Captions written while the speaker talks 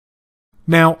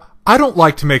Now, I don't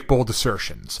like to make bold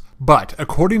assertions, but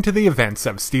according to the events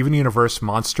of Steven Universe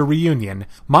Monster Reunion,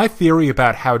 my theory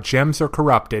about how gems are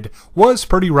corrupted was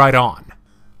pretty right on.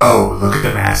 Oh, look at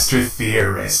the master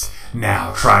theorist.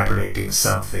 Now try predicting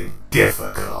something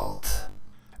difficult.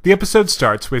 The episode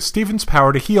starts with Steven's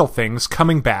power to heal things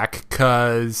coming back,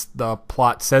 'cause the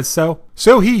plot says so.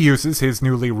 So he uses his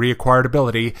newly reacquired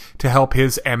ability to help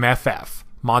his MFF,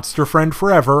 Monster Friend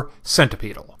Forever,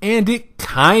 Centipeetle. And it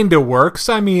kinda works.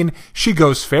 I mean, she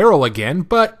goes feral again,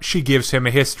 but she gives him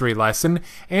a history lesson,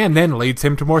 and then leads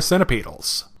him to more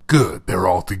Centipeetles. Good, they're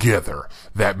all together.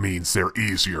 That means they're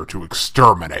easier to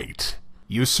exterminate.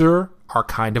 You, sir, are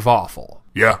kind of awful.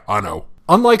 Yeah, I know.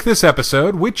 Unlike this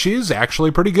episode, which is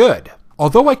actually pretty good.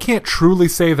 Although I can't truly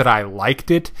say that I liked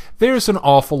it, there's an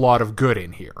awful lot of good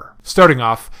in here. Starting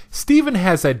off, Steven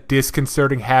has a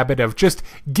disconcerting habit of just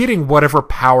getting whatever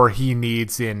power he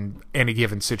needs in any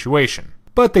given situation.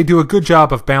 But they do a good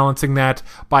job of balancing that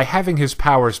by having his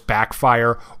powers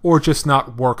backfire or just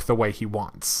not work the way he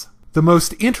wants. The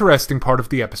most interesting part of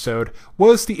the episode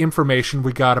was the information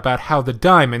we got about how the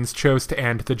Diamonds chose to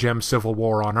end the Gem Civil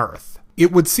War on Earth.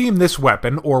 It would seem this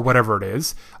weapon, or whatever it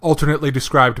is, alternately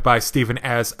described by Steven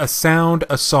as a sound,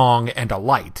 a song, and a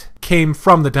light, came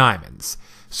from the Diamonds.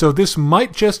 So this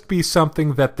might just be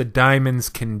something that the Diamonds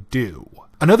can do.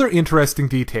 Another interesting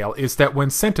detail is that when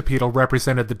Centipeetle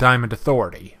represented the Diamond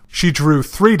Authority, she drew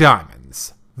 3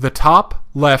 diamonds. The top,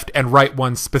 left, and right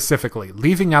ones specifically,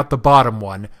 leaving out the bottom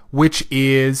one, which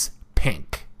is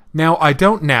pink. Now, I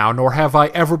don't now, nor have I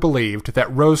ever believed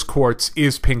that rose quartz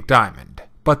is pink diamond,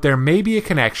 but there may be a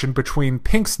connection between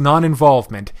pink's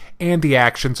non-involvement and the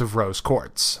actions of rose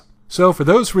quartz. So for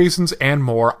those reasons and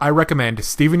more, I recommend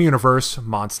Steven Universe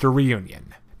Monster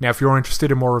Reunion. Now, if you're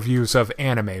interested in more reviews of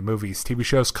anime, movies, TV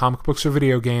shows, comic books, or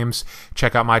video games,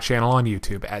 check out my channel on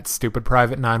YouTube at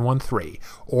StupidPrivate913,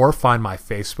 or find my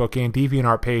Facebook and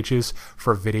Deviantart pages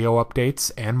for video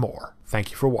updates and more.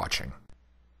 Thank you for watching.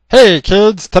 Hey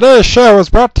kids, today's show is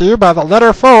brought to you by the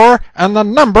letter 4 and the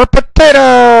number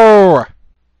potato!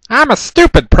 I'm a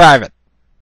stupid private.